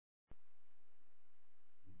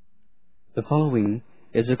The following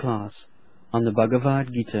is a class on the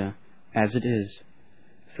Bhagavad Gita as it is,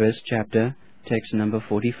 first chapter, text number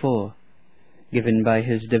 44, given by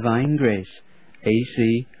His Divine Grace,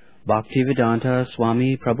 A.C. Bhaktivedanta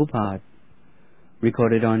Swami Prabhupāda,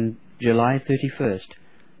 recorded on July 31st,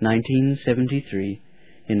 1973,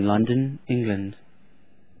 in London, England.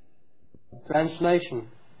 Translation.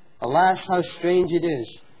 Alas, how strange it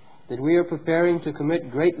is that we are preparing to commit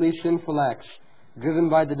greatly sinful acts, driven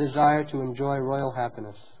by the desire to enjoy royal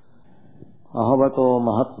happiness. Ahavato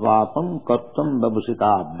mahatvapam kattam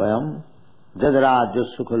babusitavyam jadrajya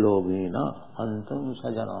sukhalobhina antam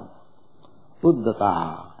sajanam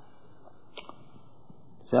uddata.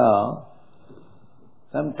 So,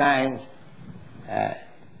 sometimes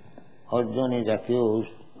Arjuna is accused,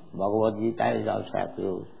 Bhagavad Gita is also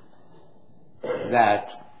accused, that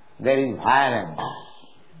there is violence.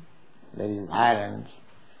 There is violence.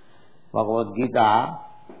 Bhagavad Gita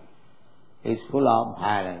is full of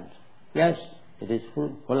violence. Yes, it is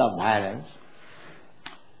full of violence,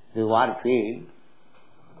 the war field.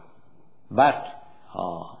 But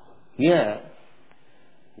here,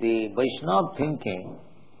 the Vaishnava thinking,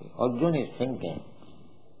 Arjuna is thinking,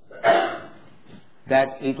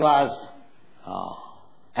 that it was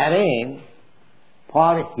arranged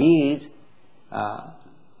for his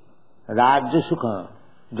Rajya Sukha,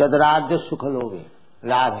 Jadrajya Sukha Lovi,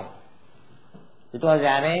 Labhi. It was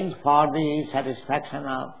arranged for the satisfaction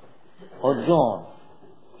of Arjuna,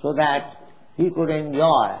 so that he could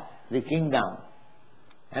enjoy the kingdom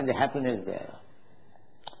and the happiness there.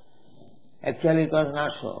 Actually, it was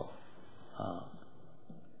not so.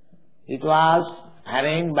 It was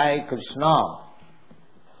arranged by Krishna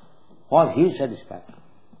for his satisfaction,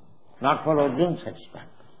 not for Arjuna's satisfaction.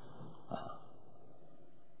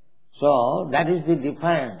 So, that is the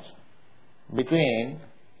difference between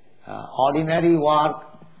ordinary work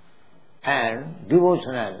and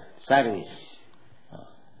devotional service.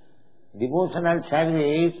 Devotional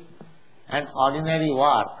service and ordinary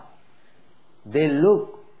work, they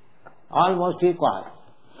look almost equal.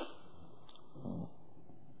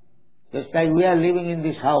 Just like we are living in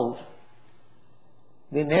this house,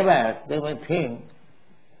 the neighbors, they may think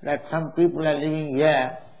that some people are living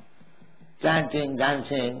here, chanting,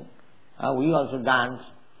 dancing. We also dance,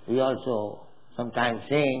 we also sometimes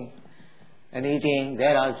sing, and eating, they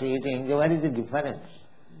are also eating. So what is the difference?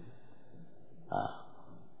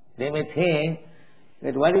 They may think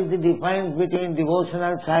that what is the difference between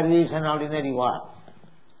devotional service and ordinary work?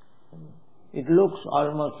 It looks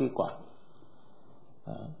almost equal.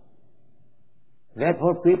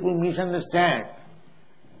 Therefore people misunderstand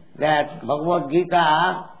that Bhagavad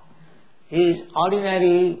Gita is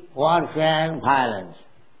ordinary warfare and violence.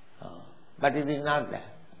 But it is not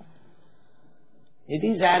that. It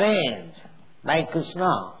is arranged by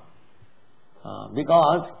Krishna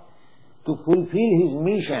because to fulfill his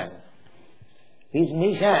mission is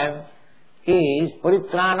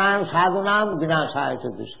paritranam sadhunam vinasaya cha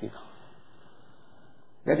dushkritam.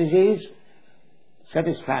 That is his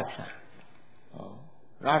satisfaction.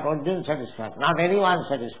 Not Arjuna's satisfaction, not anyone's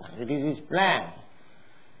satisfaction. It is his plan.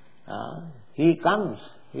 He comes,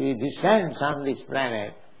 he descends on this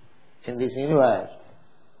planet, in this universe,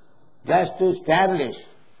 just to establish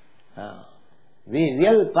the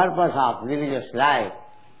real purpose of religious life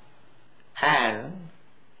and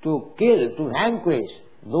to kill, to vanquish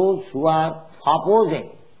those who are opposing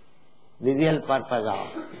the real purpose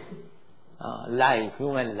of life,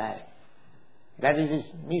 human life. That is his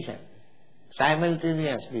mission.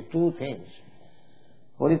 Simultaneously, two things.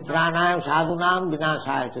 Paritranam sadhunam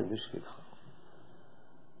vinasaya cha dushkritam.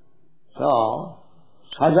 So,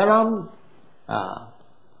 sajanam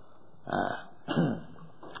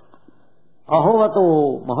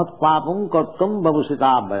ahovato mahatpapam kartam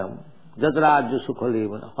babusitavyam jadrajya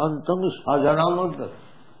sukhalevana antam sajanam uddhata.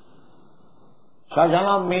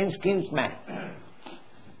 Sajanam means kinsman.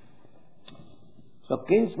 So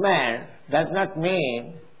kinsman does not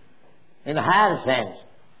mean in a higher sense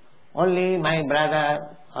only my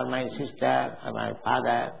brother or my sister or my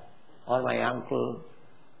father or my uncle.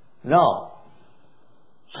 No.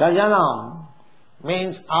 Sajanam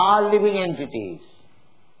means all living entities.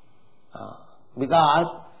 Because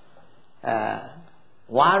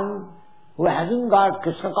one who hasn't got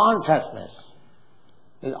Krishna consciousness,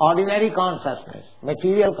 is ordinary consciousness,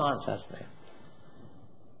 material consciousness,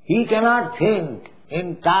 he cannot think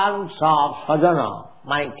in terms of sajana,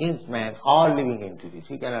 my kinsman, all living entities.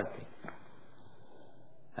 He cannot think.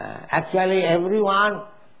 Actually, everyone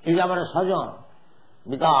is our sajan,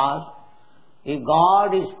 because if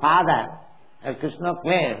God is Father, as Krishna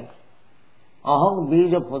claims, aham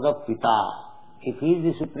bija pada pita, if he is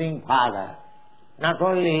the Supreme Father, not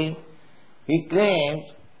only he claims,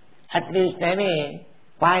 at least any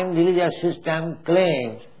fine religious system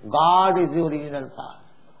claims, God is the original Father.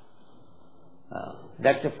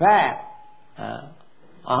 That's a fact.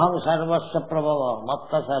 Aham sarvasya prabhava,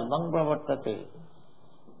 matta sarvam pravartate.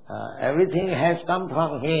 Everything has come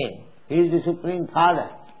from him. He is the Supreme Father.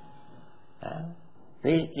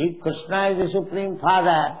 If Krishna is the Supreme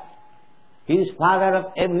Father, he is Father of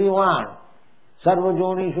everyone.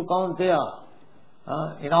 Sarvajoni Sukaunteya.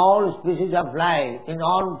 In all species of life, in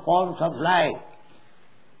all forms of life,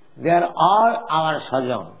 they are all our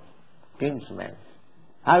sajan, kinsmen.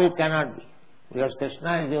 How it cannot be? Because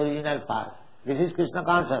Krishna is the original Father. This is Krishna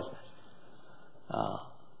consciousness.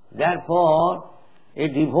 Therefore, a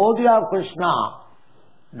devotee of Krishna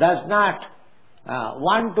does not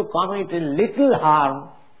want to commit a little harm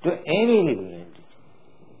to any living entity.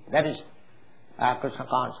 That is Krishna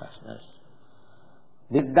consciousness.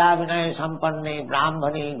 Vidya vinaya sampanne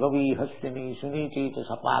brahmani gavi hastini suniti cha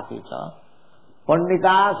sapaki cha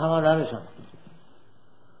pandita samadarsana.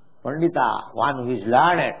 Pandita, one who is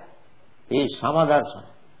learned, is samadarsana,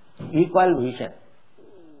 equal vision.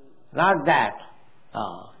 Not that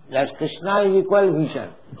Krishna is equal vision.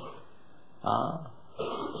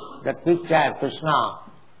 That picture, Krishna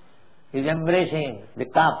is embracing the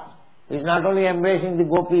cup. He is not only embracing the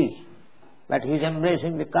gopis, but he is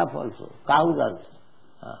embracing the cup also, cows also.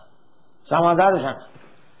 Samadarsana.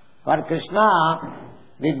 For Krishna,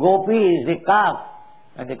 the gopis, the cup,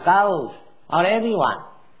 and the cows, or anyone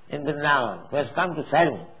in the Vrindavan who has come to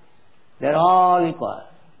serve him, they are all equal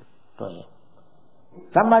to him.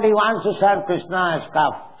 Somebody wants to serve Krishna as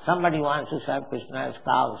cup, somebody wants to serve Krishna as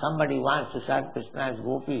cow, somebody wants to serve Krishna as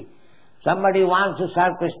gopi, somebody wants to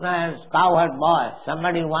serve Krishna as cowherd boy,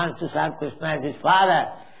 somebody wants to serve Krishna as his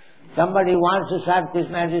father, somebody wants to serve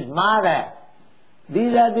Krishna as his mother.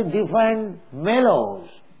 These are the different mellows,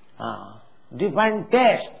 different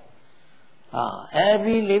tastes.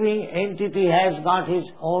 Every living entity has got his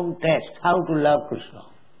own taste, how to love Krishna.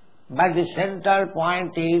 But the central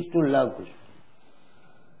point is to love Krishna.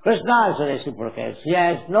 Krishna also reciprocates. He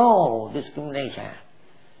has no discrimination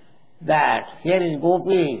that here is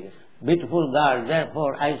gopi, beautiful girl,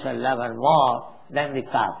 therefore I shall love her more than the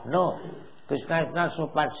calf. No, Krishna is not so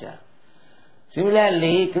partial.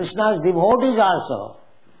 Similarly, Krishna's devotees also,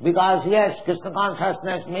 because yes, Krishna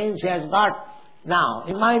consciousness means he has got now,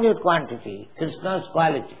 in minute quantity, Krishna's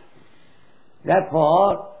quality.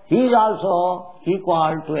 Therefore, he is also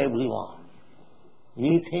equal to everyone.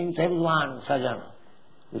 He thinks everyone sajana,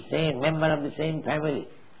 the same member of the same family.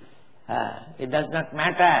 It does not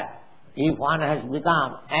matter if one has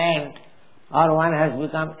become ant or one has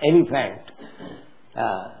become elephant.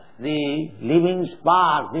 The living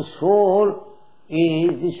spark, the soul, is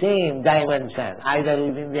the same dimension, either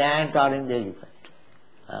within the ant or in the elephant.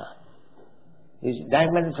 This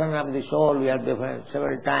dimension of the soul we have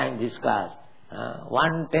several times discussed.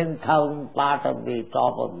 1/10,000th part of the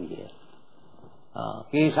top of the ear.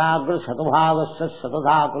 Kesagra satobhavasya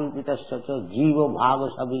satadha kalpitasya jiva bhava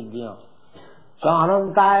sabhijya sa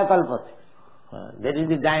anantaya kalpati. That is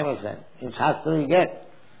the dimension. In Shastra we get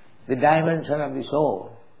the dimension of the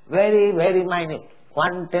soul. Very, very minute.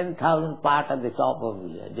 1/10,000th part of the top of the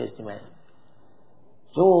ear. Just imagine.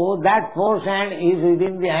 So that portion is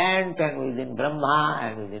within the ant and within Brahma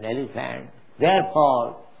and within elephant.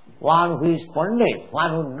 Therefore, one who is Pandit,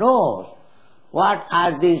 one who knows what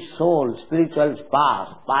are these souls, spiritual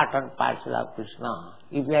sparks, part and parcel of Krishna,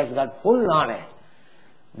 if he has got full knowledge,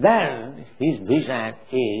 then his vision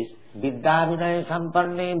is Vidya vinaya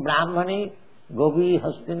sampanne brahmani gopi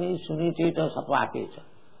hastini suniteta sapakecha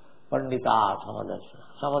pandita samadarsana.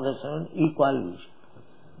 Samadarsana equal vision.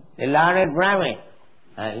 A learned Brahmin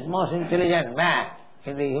is most intelligent man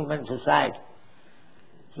in the human society.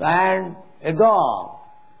 And a dog,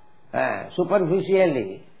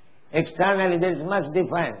 superficially, externally there is much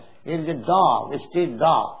difference. There is a dog, a street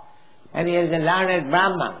dog, and here is a learned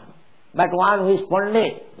Brahman. But one who is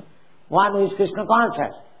Pandit, one who is Krishna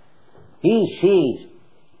conscious, he sees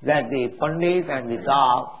that the Pandit and the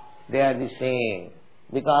dog, they are the same,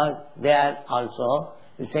 because they are also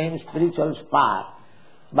the same spiritual spark.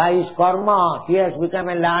 By his karma, he has become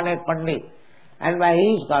a learned Pandit, and by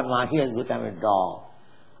his karma, he has become a dog.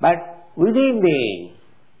 But within the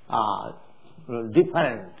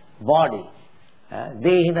different body,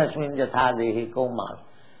 dehin asmin jatha dehi kaumas,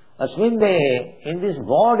 asmin dehi, in this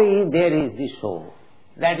body there is the soul.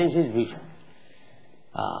 That is his vision.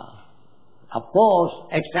 Of course,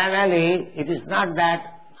 externally, it is not that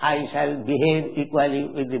I shall behave equally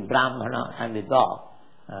with the Brahmana and the dog.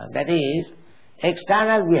 That is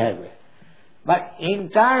external behavior. But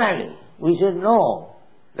internally, we should know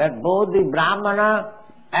that both the Brahmana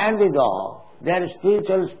and the dog, they are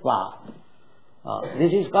spiritual spark.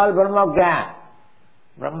 This is called Brahmagyan.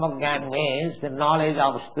 Brahmagyan means the knowledge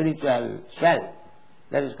of spiritual self.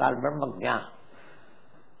 That is called Brahmagyan.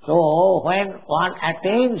 So, when one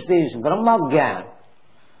attains this Brahmagyan,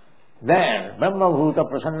 then Brahmabhuta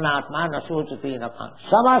Prasannatma Nasocati Nakhan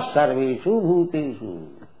Samas Sarveshu Bhuteshu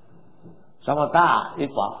Samata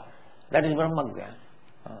Ipa. That is Brahmagyan.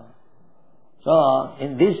 So,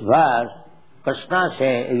 in this verse, Krishna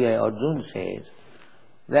says, Arjuna says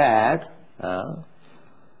that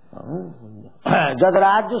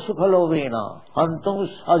Jadrajya Sukhalovena Hantum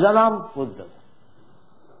Sajanam Buddha.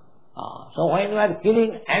 So when you are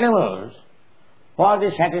killing animals for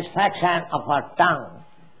the satisfaction of our tongue,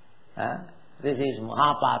 this is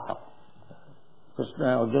Mahapatam.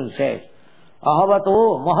 Krishna Arjuna says,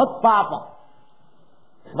 Ahavato Mahatpapam.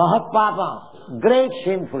 Mahatpapam, great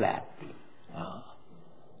sinful act.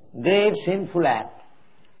 Great sinful act.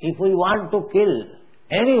 If we want to kill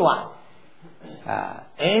anyone,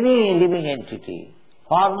 any living entity,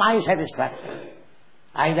 for my satisfaction,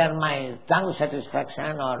 either my tongue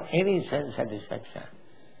satisfaction or any sense satisfaction,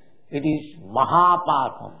 it is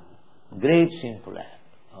Mahapapam, great sinful act.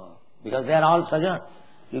 Because they are all sajan.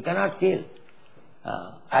 You cannot kill.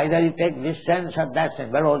 Either you take this sense or that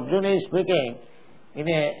sense. But Arjuna is speaking in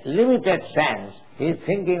a limited sense. He is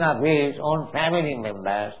thinking of his own family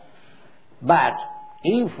members. But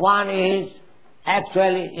if one is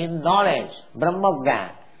actually in knowledge,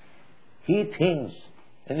 Brahmagyan, he thinks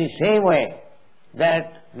in the same way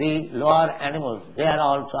that the lower animals, they are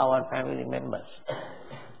also our family members.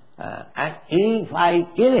 And if I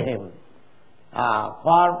kill him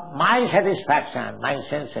for my satisfaction, my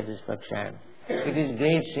sense satisfaction, it is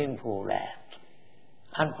great sinful act.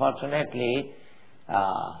 Unfortunately,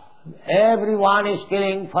 everyone is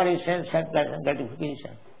killing for his sense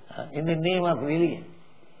gratification in the name of religion.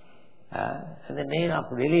 In the name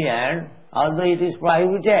of religion, although it is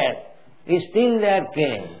prohibited, still they are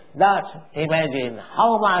killing. Thus, imagine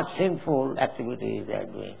how much sinful activities they are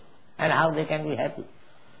doing and how they can be happy.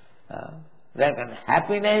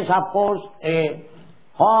 Happiness, of course, a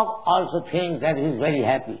hog also thinks that he is very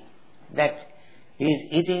happy, that he is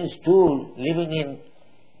eating stool, living in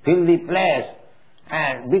filthy place,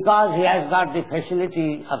 and because he has got the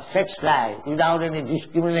facility of sex life without any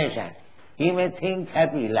discrimination, he may think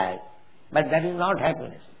happy life. But that is not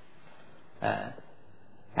happiness.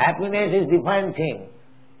 Happiness is different thing.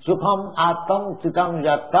 Sukham atam tikam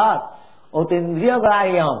jattat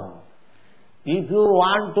utindriyagrayam. If you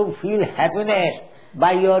want to feel happiness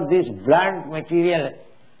by your this blunt material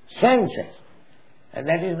senses,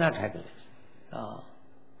 that is not happiness.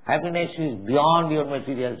 Happiness is beyond your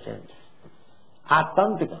material senses.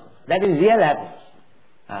 Atam tikam. That is real happiness.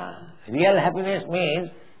 Real happiness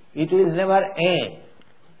means it will never end.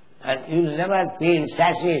 And you will never feel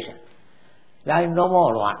satiation. I no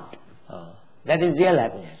more want. That is real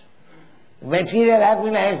happiness. Material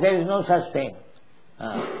happiness, there is no such thing.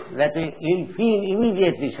 That you will feel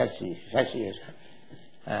immediately satiation.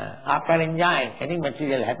 After enjoying any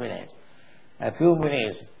material happiness, a few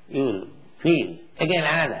minutes you will feel again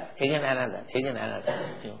another, again another, again another.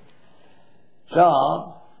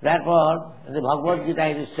 So, therefore, in the Bhagavad Gita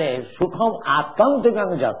it says, Sukham atam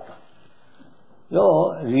tikam jatta.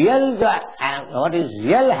 So, what is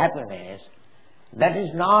real happiness, that is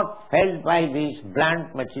not felt by these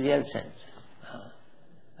blunt material senses.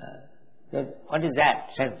 What is that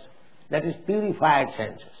sense? That is purified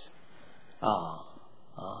senses.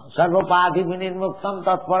 Sarvapādhi vinirmuktam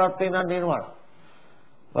tatparatena nirvana.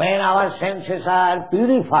 When our senses are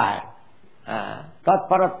purified,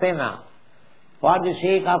 tatparatena, for the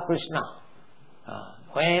sake of Krishna,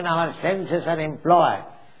 when our senses are employed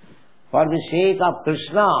for the sake of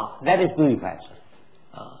Krishna, that is purification.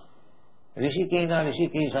 Rishikena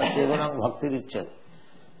rishikesha sevanam bhakti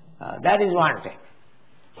richyate. That is one thing.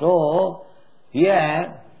 So,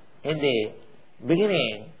 here in the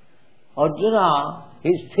beginning, Arjuna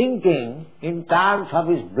is thinking in terms of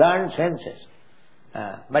his blunt senses.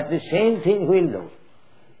 But the same thing will do.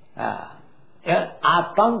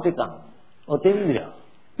 Atantikam, utindriya,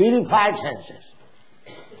 purified senses.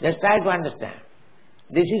 Just try to understand.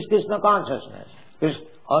 This is Krishna consciousness.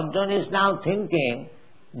 Arjuna is now thinking,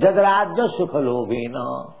 Jadrajya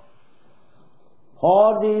Sukhalovena,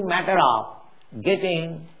 for the matter of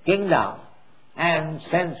getting kingdom and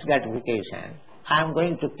sense gratification, I am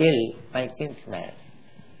going to kill my kinsman.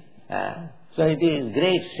 So it is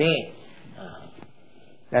great sin.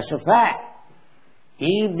 That's a fact.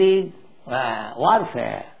 If the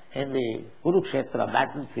warfare in the Kurukshetra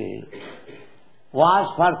battlefield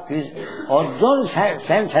was for Arjuna's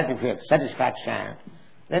sense satisfaction,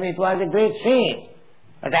 then it was a great sin.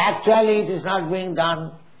 But actually it is not being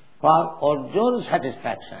done for Arjuna's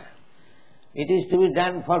satisfaction. It is to be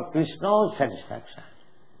done for Krishna's satisfaction.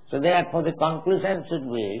 So therefore the conclusion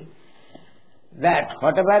should be that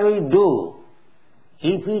whatever we do,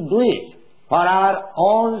 if we do it for our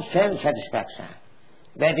own sense satisfaction,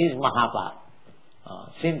 that is Mahapapa,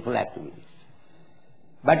 sinful activities.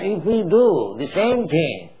 But if we do the same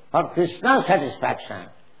thing for Krishna's satisfaction,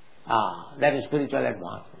 that is spiritual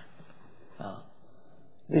advancement.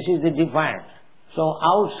 This is the difference. So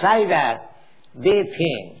outsider, they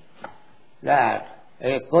think that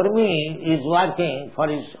a Kurmi is working for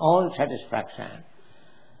his own satisfaction,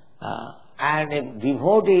 and a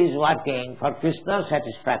devotee is working for Krishna's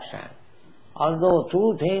satisfaction. Although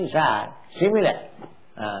two things are similar,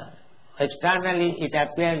 externally it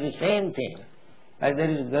appears the same thing, but there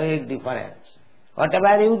is great difference.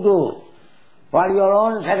 Whatever you do for your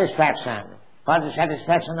own satisfaction, for the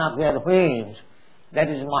satisfaction of your whims, that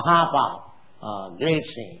is Mahapapa, great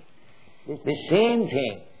sin. The same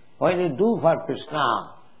thing when you do for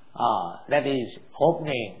Krishna, that is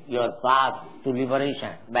opening your path to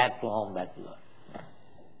liberation, back to home, back to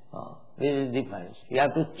Lord. This is the difference. You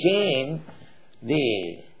have to change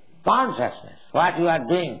the consciousness, what you are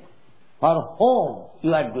doing, for whom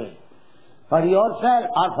you are doing, for yourself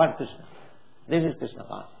or for Krishna. This is Krishna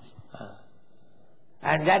consciousness.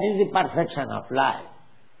 And that is the perfection of life.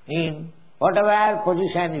 In whatever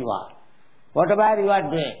position you are, whatever you are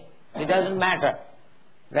doing, it doesn't matter.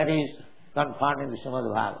 That is confirmed in the Srimad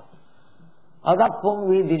Bhagavatam. Adapung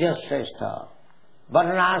vidijasrestha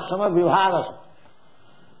varnasama vibhagasa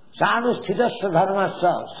sanusthitasya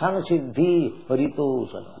dharmasya samasiddhi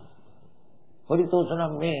haritosana.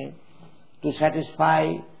 Haritosana means to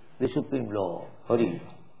satisfy the Supreme Lord, Hari.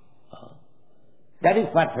 That is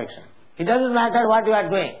perfection. It doesn't matter what you are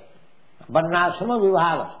doing. Varnasama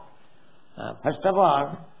vibhagasa. First of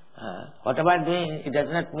all, whatever doing, it does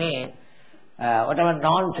not mean whatever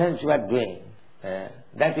nonsense you are doing,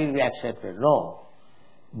 that will be accepted. No.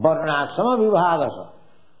 Varnasama vibhagasa.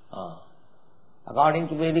 According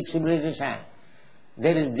to Vedic civilization,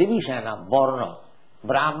 there is division of Varna,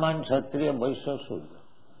 Brahman, Kshatriya, Vaishya, Shudra.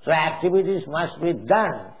 So activities must be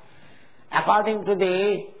done according to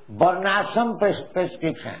the Varnasam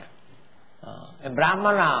prescription. A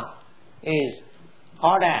Brahmana is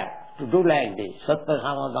ordered to do like this. Sattva,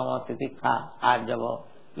 Sama, Dhamma, Titikha, Arjava.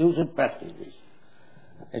 You should practice this.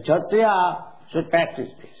 A Kshatriya should practice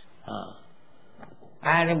this.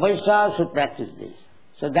 And a Vaishya should practice this.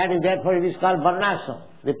 So that is therefore it is called Varnasam.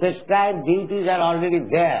 The prescribed duties are already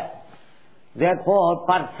there. Therefore,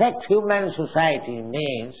 perfect human society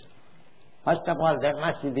means, first of all, there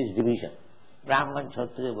must be this division. Brahman,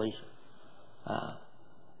 Kshatriya, Vaishya.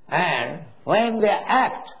 And when they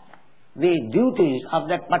act the duties of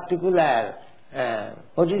that particular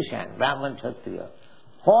position, Brahman, Kshatriya,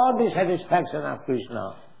 for the satisfaction of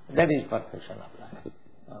Krishna, that is perfection of life.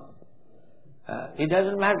 It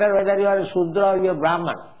doesn't matter whether you are a Shudra or you are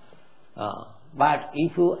Brahman, but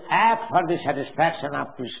if you act for the satisfaction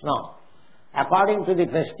of Krishna, according to the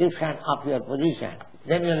prescription of your position,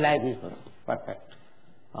 then your life is perfect.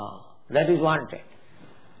 That is wanted.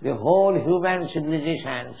 The whole human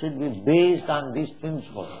civilization should be based on this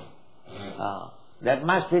principle. There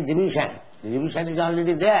must be division. The division is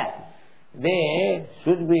already there. They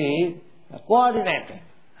should be coordinated,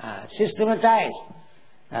 systematized.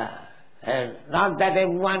 Not that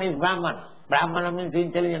everyone is Brahmana. Brahmana means the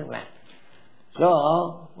intelligent man.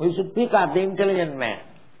 So, we should pick up the intelligent man.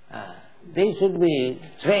 They should be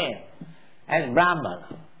trained as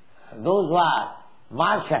Brahmana. Those who are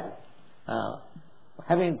martial,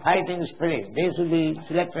 having fighting spirit, they should be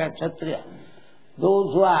selected as Kshatriya.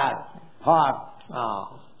 Those who are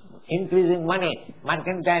for increasing money,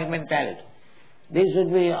 mercantile mentality, they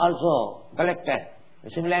should be also collected.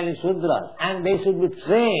 Similarly, Shudras, and they should be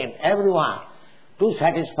trained, everyone, to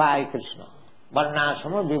satisfy Krishna.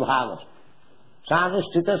 Varnasama vibhagas.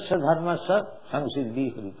 Sanusthitasya dharmasya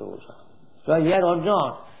samsiddhi haritosha. So here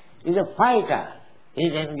Arjuna is a fighter. He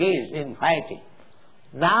is engaged in fighting.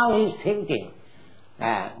 Now he is thinking,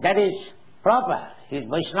 that is proper. He is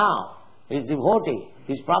Vaishnava, he is devotee,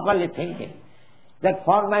 he is properly thinking that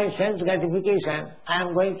for my sense gratification I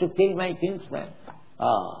am going to kill my kinsman.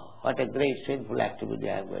 What a great sinful activity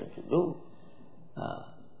I am going to do.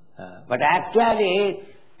 But actually,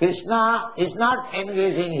 Krishna is not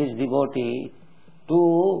engaging his devotee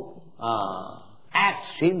to act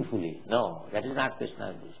sinfully. No, that is not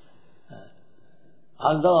Krishna's business.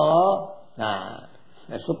 Although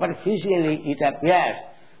superficially it appears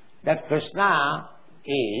that Krishna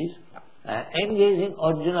is engaging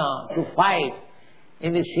Arjuna to fight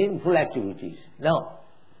in the sinful activities. No,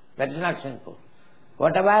 that is not sinful.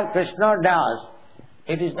 Whatever Krishna does,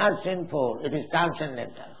 it is not sinful, it is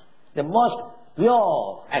transcendental. The most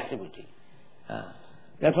pure activity.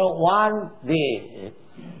 Therefore, the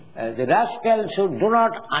rascals who do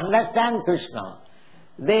not understand Krishna,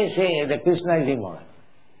 they say that Krishna is immoral.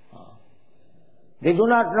 They do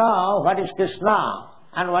not know what is Krishna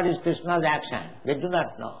and what is Krishna's action. They do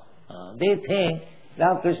not know. They think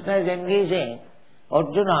now Krishna is engaging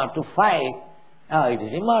Arjuna to fight, it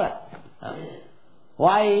is immoral.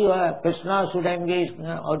 Why Krishna should engage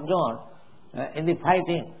Arjuna in the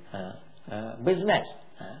fighting business?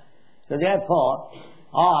 So therefore,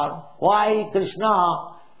 or why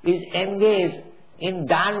Krishna is engaged in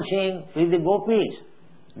dancing with the gopis?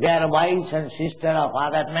 They are wives and sisters of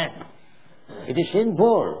other men. It is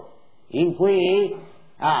sinful if we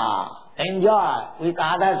enjoy with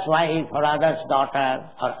others' wife or others' daughter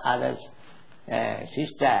or others'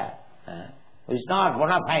 sister, who is not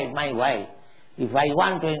bona fide my wife. If I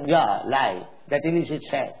want to enjoy life, that illicit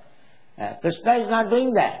sex. Krishna is not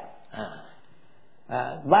doing that.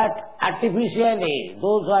 But artificially,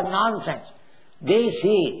 those who are nonsense, they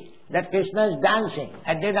see that Krishna is dancing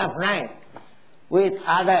at dead of night with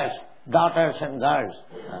others, daughters and girls.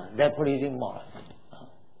 Therefore he is immoral.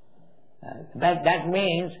 That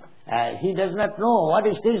means he does not know what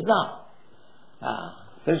is Krishna.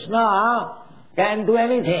 Krishna can do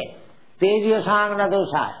anything. Tejiya sangna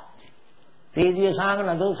dosaya. Tejiya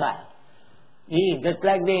sangna dosaya. Just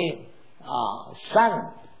like the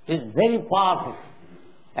sun is very powerful.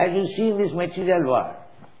 As you see in this material world,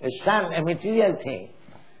 a sun, a material thing,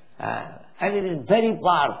 and it is very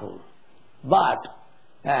powerful. But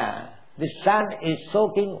the sun is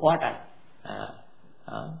soaking water,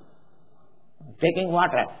 taking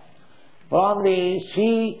water from the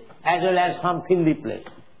sea as well as from filthy place.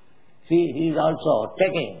 See, he is also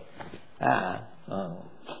taking,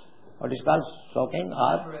 what is called soaking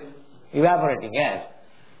or evaporating, yes.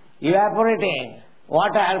 Evaporating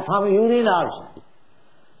water from urine also.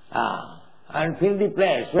 And filthy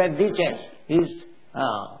place where ditches is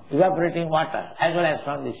evaporating water as well as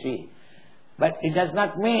from the sea. But it does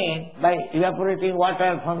not mean by evaporating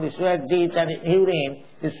water from the sweat, ditch and urine,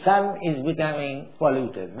 the sun is becoming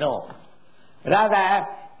polluted. No. Rather,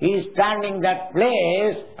 he is turning that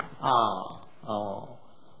place,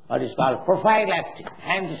 what is called prophylactic,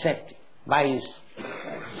 antiseptic, by his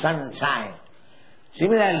sunshine.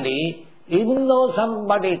 Similarly, even though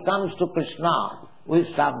somebody comes to Krishna with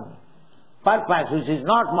some purpose which is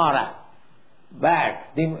not moral, but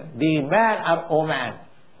the man or woman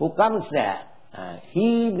who comes there,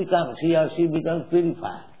 he or she becomes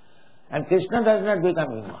purified. And Krishna does not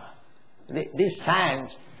become immoral. This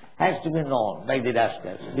science has to be known by the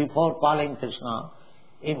rascals before calling Krishna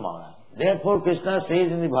immoral. Therefore Krishna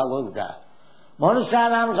says in the Bhagavad Gita,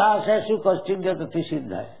 Manusyanam sahaseshu kaschid jatati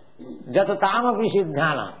siddhaya jatatam api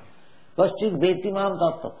siddhanam kaschid vetimam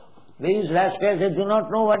tattva. These rascals, they do not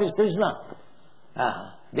know what is Krishna.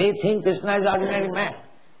 They think Krishna is ordinary man.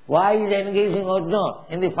 Why is engaging Arjuna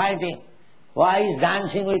in the fighting? Why is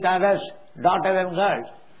dancing with others, daughter and girls?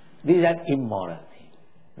 These are immoral things.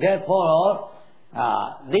 Therefore,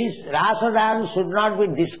 this rasa dance should not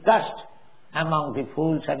be discussed among the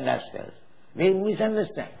fools and rascals. They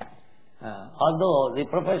misunderstand. Although the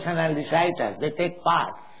professional reciters, they take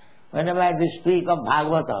part. Whenever they speak of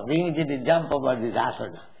Bhagavata, they immediately jump over this rasa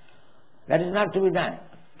dance. That is not to be done.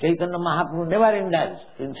 Chaitanya Mahaprabhu never indulged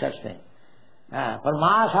in such things. For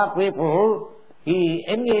mass of people, he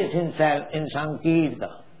engaged himself in Sankirtan.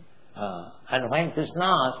 And when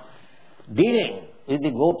Krishna's dealing with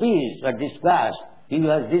the gopis were discussed, he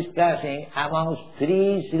was discussing amongst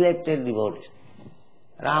three selected devotees.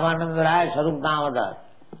 Ramananda Rai, Sarup Damodar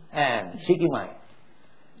and Sikimai.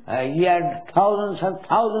 He had thousands and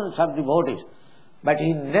thousands of devotees, but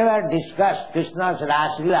he never discussed Krishna's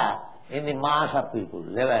Rasila in the mass of people.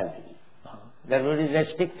 Never. That was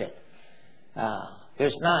restricted.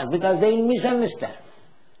 Krishna, because they misunderstand.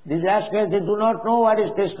 These rascals, they do not know what is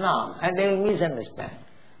Krishna and they will misunderstand.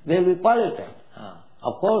 They will be polluted.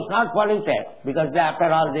 Of course not polluted, because after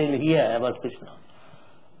all they will hear about Krishna.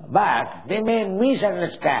 But they may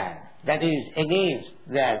misunderstand, that is against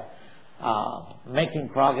their making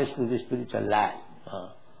progress to the spiritual life.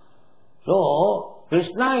 So,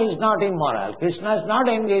 Krishna is not immoral. Krishna is not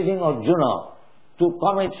engaging Arjuna to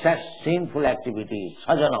commit such sinful activities,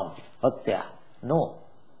 sajanam, hatya. No.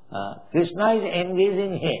 Krishna is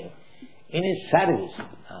engaging him in his service.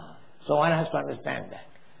 So one has to understand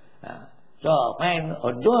that. So when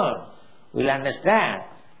Arjuna will understand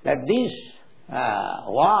that this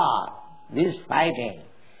war, this fighting,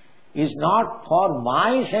 is not for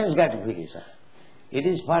my sense gratification. It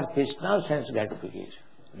is for Krishna's sense gratification.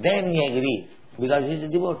 Then he agreed, because he is a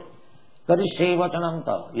devotee. Karishe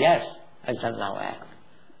vachananta. Yes, I shall now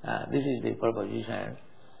act. This is the proposition.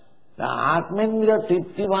 Atmendra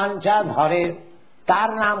tripti vancha dhare tar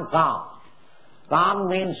naam kam. Kam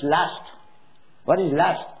means lust. What is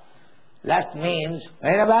lust? Lust means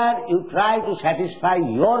whenever you try to satisfy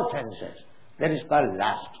your senses, that is called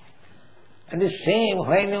lust. And the same,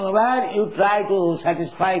 whenever you try to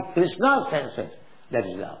satisfy Krishna's senses, that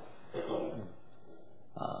is love.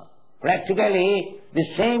 Practically the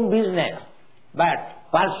same business, but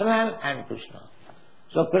personal and Krishna.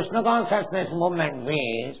 So Krishna consciousness movement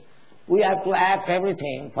means we have to act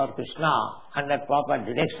everything for Krishna under proper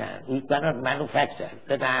direction. We cannot manufacture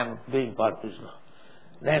that I am doing for Krishna.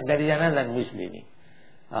 Then that is another misleading.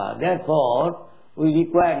 Therefore, we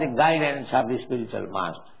require the guidance of the spiritual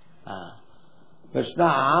master.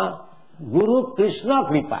 Krishna, Guru Krishna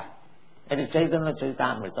Kripa. It is Chaitanya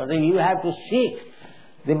Charitamrita. So you have to seek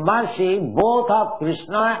the mercy both of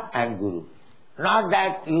Krishna and Guru. Not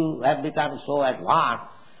that you have become so advanced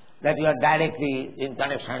that you are directly in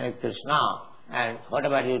connection with Krishna and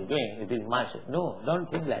whatever you are doing, it is mercy. No, don't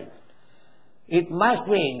think like that. It must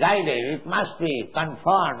be guided, it must be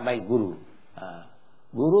confirmed by Guru.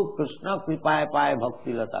 Guru Krishna Kripa Pai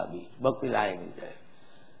Bhakti Lata Bi. Bhakti Layani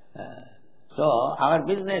Jai. So our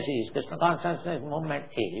business is, Krishna consciousness movement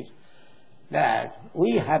is, that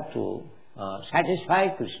we have to satisfy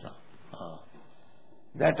Krishna.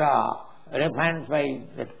 That reference by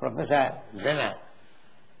that Professor Zener,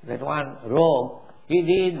 that one rogue, he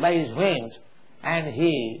did by his wings, and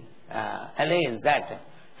he alleged that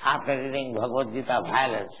after reading Bhagavad Gita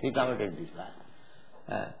violence, he committed this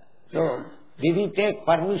crime. So, did he take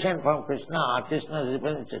permission from Krishna or Krishna's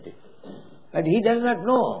representative? But he does not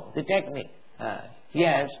know the technique. He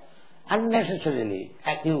has unnecessarily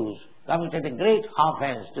accused, committed a great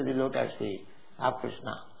offense to the lotus feet of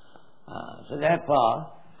Krishna. So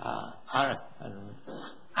therefore,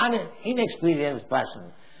 an inexperienced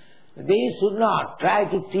person, they should not try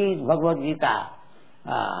to teach Bhagavad Gita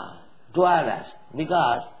to others,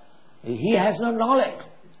 because he has no knowledge.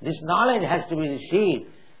 This knowledge has to be received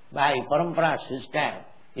by parampara system,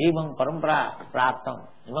 evam parampara praptam,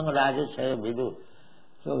 evam rajasya vidu.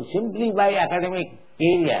 So simply by academic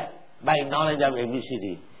career, by knowledge of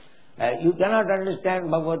ABCD, you cannot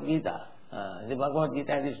understand Bhagavad Gita. The Bhagavad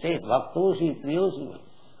Gita is said, bhaktosi priyosi,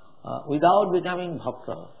 without becoming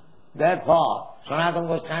bhakta. Therefore, Sanatana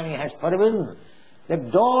Goswami has forbidden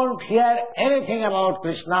that don't hear anything about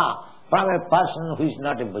Krishna from a person who is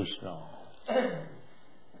not a Vaishnava.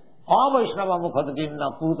 Avaishnava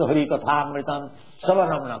mukhadinna puta hari kathamritam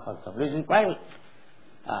savanam na kartam. This is private.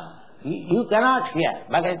 You cannot hear,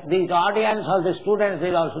 but the audience or the students,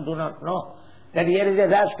 they also do not know that here is a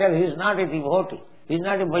rascal, he is not a devotee, he is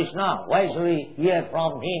not a Vaishnava. Why should we hear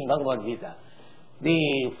from him Bhagavad Gita?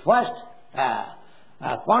 The first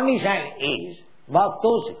condition is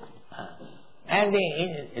bhaktosi. And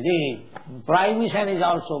the prohibition is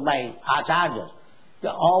also by acharyas. The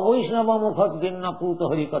avaishnava mukhat ginna puta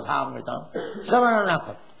hari kathamritam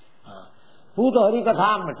savanana. Puta hari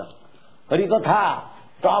kathamritam. Hari katha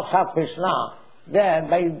talks of Krishna there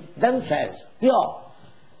by themselves, pure.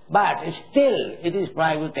 But still it is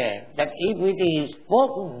prohibited that if it is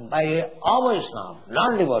spoken by a avaishnava,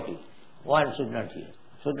 non-devotee, one should not hear.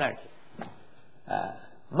 Should not hear.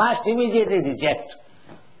 Must immediately reject.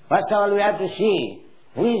 First of all, we have to see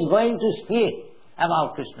who is going to speak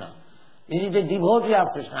about Krishna. Is it a devotee of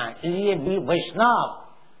Krishna? Is he a Vaishnava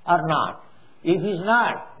or not? If he is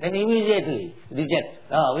not, then immediately reject.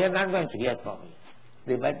 Oh, we are not going to hear from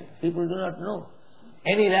him. But people do not know.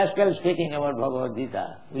 Any rascal speaking about Bhagavad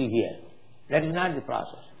Gita, we hear. That is not the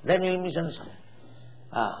process. Then we misunderstand.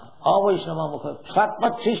 Avaishnava mukha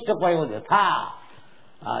satpat sishta payodya.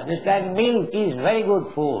 Just like milk is very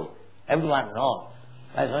good food. Everyone knows.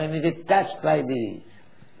 But when it is touched by the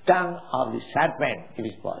tongue of the serpent, it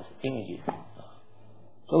is poison immediately.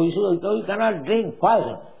 So we cannot drink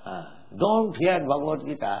poison. Don't hear Bhagavad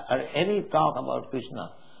Gita or any talk about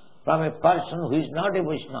Krishna from a person who is not a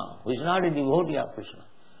Vaishnava, who is not a devotee of Krishna.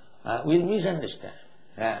 We'll misunderstand.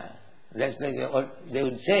 That's like what they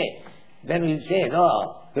will say. Then we'll say,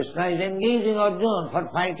 no, Krishna is engaging Arjuna for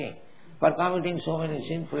fighting, for committing so many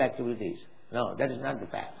sinful activities. No, that is not the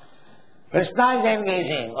fact. Krishna is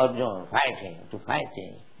engaging Arjuna,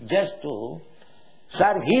 fighting, just to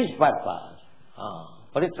serve his purpose.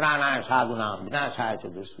 Paritranaya sadhunam vinasaya cha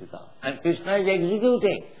dushkritam. And Krishna is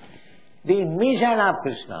executing the mission of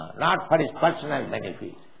Krishna, not for his personal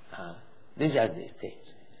benefit. These are the things.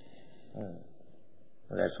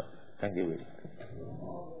 That's all. Thank you very much.